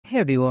Hey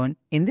everyone,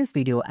 in this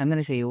video, I'm going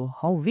to show you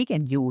how we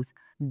can use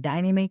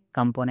dynamic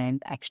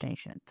component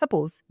extension.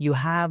 Suppose you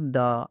have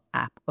the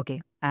app,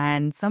 okay,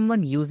 and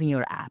someone using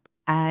your app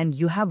and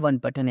you have one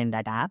button in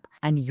that app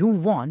and you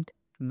want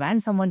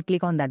when someone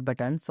click on that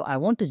button, so I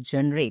want to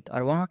generate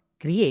or want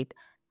to create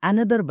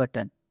another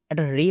button at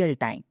a real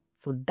time.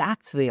 So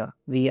that's where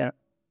we are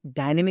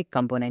dynamic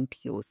component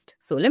used.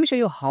 So let me show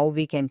you how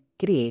we can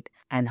create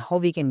and how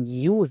we can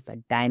use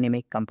the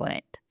dynamic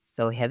component.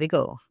 So here we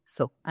go.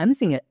 So I'm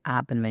using an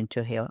App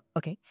Inventor here.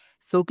 Okay.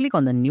 So click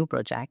on the new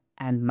project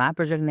and my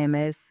project name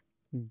is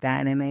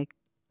dynamic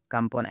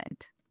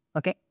component.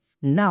 Okay.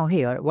 Now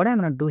here, what I'm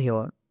going to do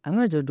here, I'm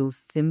going to do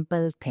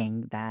simple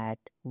thing that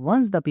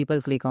once the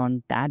people click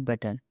on that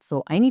button,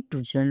 so I need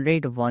to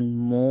generate one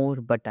more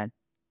button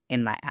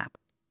in my app.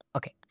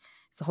 Okay.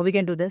 So how we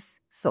can do this?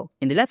 So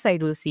in the left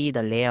side, you'll see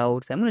the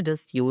layout. So I'm going to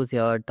just use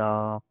here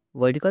the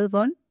vertical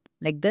one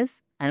like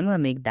this. And I'm going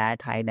to make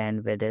that height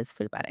and width is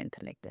fill parent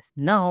like this.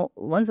 Now,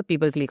 once the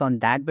people click on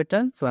that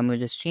button, so I'm going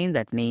to just change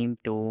that name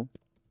to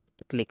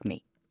click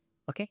me.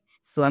 Okay.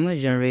 So I'm going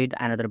to generate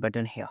another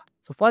button here.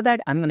 So for that,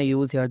 I'm going to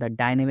use here the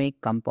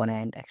dynamic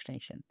component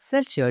extension.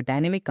 Search your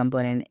dynamic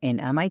component in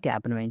MIT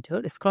App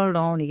Inventor. Scroll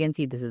down, you can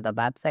see this is the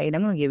website.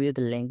 I'm going to give you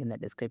the link in the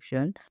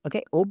description.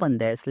 Okay, open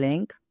this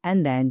link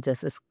and then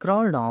just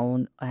scroll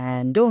down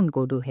and don't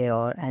go to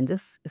here and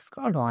just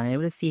scroll down and you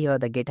will see here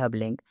the GitHub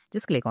link.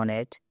 Just click on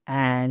it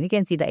and you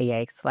can see the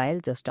AIX file.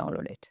 Just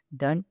download it.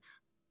 Done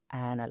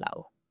and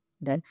allow.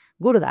 Then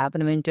go to the App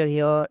Inventor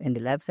here. In the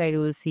left side, you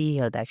will see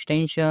here the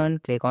extension.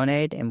 Click on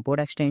it, import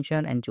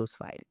extension and choose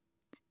file.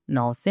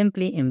 Now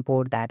simply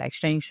import that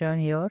extension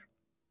here.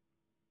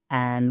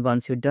 And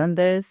once you've done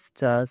this,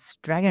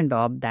 just drag and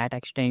drop that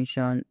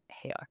extension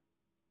here.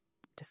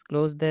 Just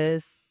close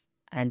this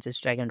and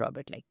just drag and drop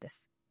it like this.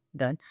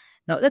 Done.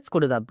 Now let's go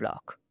to the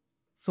block.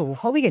 So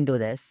how we can do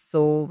this?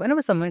 So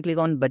whenever someone click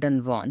on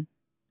button 1,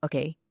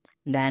 okay,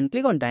 then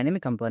click on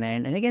dynamic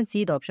component and you can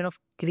see the option of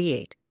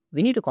create.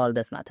 We need to call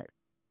this method.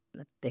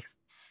 This.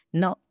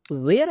 Now,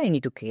 where I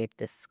need to create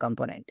this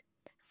component?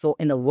 So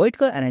in the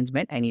vertical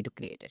arrangement, I need to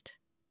create it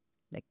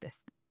like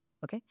this.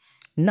 Okay.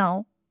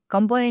 Now,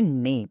 component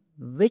name.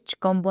 Which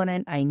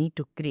component I need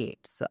to create?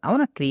 So I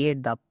want to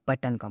create the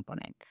button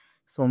component.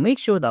 So make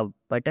sure the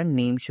button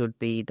name should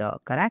be the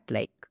correct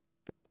like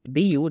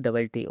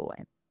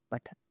BUTTON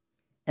button.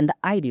 And the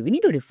ID, we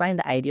need to define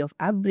the ID of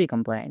every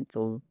component.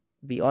 So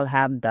we all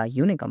have the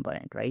unique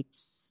component, right?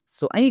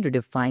 So I need to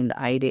define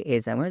the ID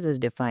is, I'm going to just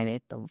define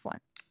it the 1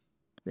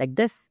 like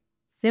this.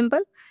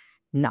 Simple.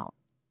 Now,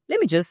 let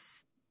me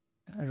just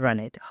run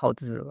it, how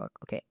this will work.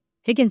 Okay.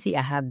 You can see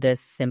I have this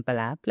simple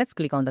app. Let's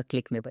click on the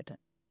click me button.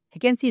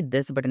 You can see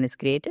this button is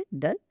created.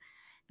 Done.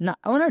 Now,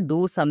 I want to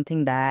do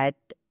something that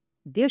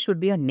there should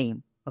be a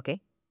name.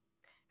 Okay.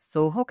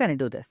 So how can I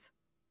do this?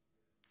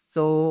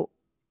 So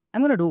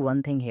I'm going to do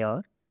one thing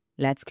here.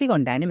 Let's click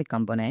on dynamic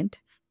component.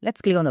 Let's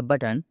click on the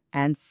button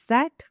and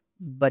set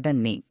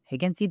button name. You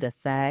can see the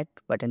set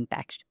button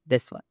text,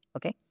 this one.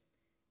 Okay.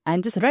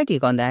 And just right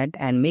click on that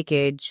and make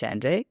it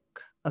generic.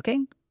 Okay.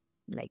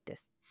 Like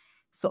this.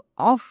 So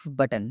off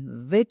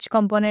button, which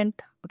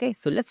component? Okay.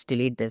 So let's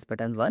delete this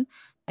button 1.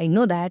 I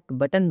know that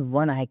button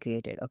 1 I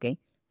created. Okay.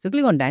 So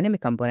click on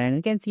dynamic component.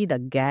 You can see the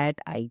get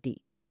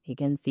ID. You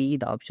can see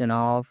the option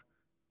of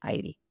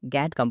ID,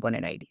 get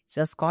component ID.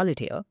 Just call it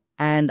here.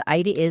 And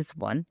ID is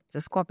 1.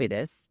 Just copy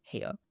this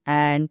here.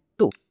 And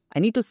 2. I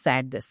need to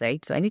set this,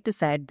 right? So I need to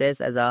set this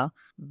as a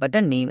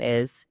button name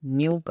is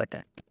new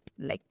button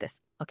like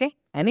this. Okay.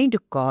 I need to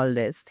call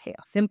this here.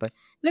 Simple.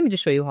 Let me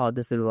just show you how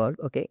this will work.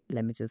 Okay.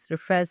 Let me just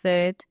refresh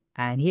it.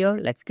 And here,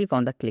 let's click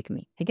on the click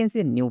me. You can see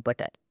a new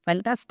button.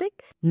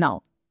 Fantastic.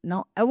 Now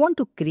I want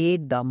to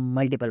create the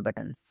multiple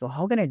buttons. So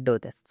how can I do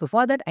this? So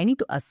for that, I need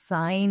to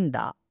assign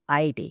the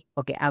ID,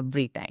 okay,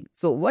 every time.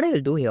 So what I will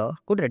do here,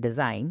 go to the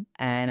design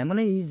and I'm going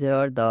to use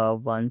here the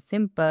one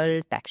simple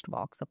text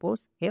box,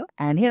 suppose here.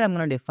 And here I'm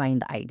going to define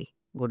the ID.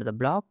 Go to the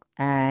block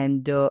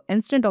and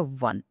instead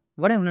of 1,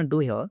 what I'm going to do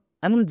here,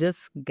 I'm going to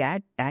just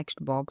get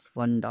text box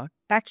 1 dot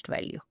text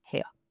value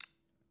here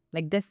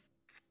like this.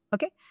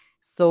 Okay.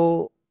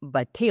 So,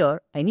 but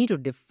here I need to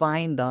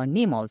define the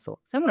name also.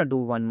 So I'm going to do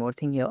one more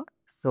thing here.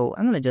 So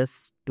I'm going to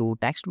just do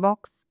text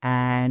box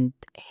and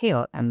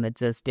here I'm going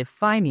to just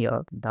define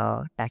here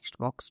the text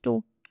box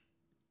 2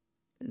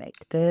 like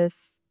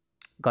this.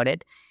 Got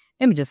it.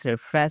 Let me just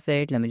refresh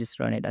it. Let me just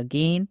run it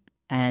again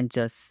and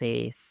just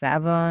say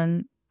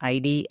 7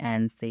 ID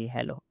and say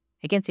hello.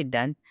 You can see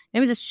done.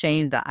 Let me just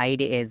change the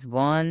ID is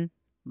 1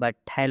 but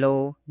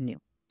hello new.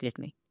 Click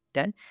me.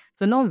 Done.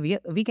 So now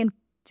we can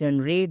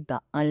generate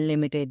the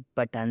unlimited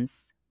buttons.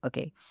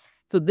 Okay.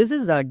 So this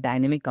is a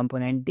dynamic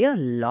component. There are a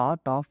lot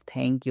of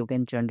things you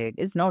can generate.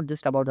 It's not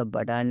just about the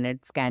button.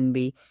 It can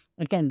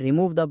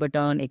remove the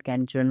button. It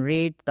can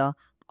generate the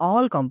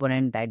all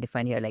component that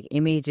define here like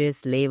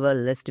images, label,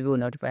 list view,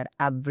 notifier,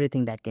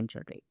 everything that can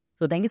generate.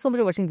 So thank you so much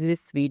for watching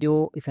this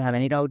video. If you have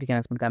any doubt, you can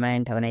ask me in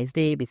comment. Have a nice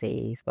day. Be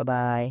safe.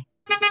 Bye-bye.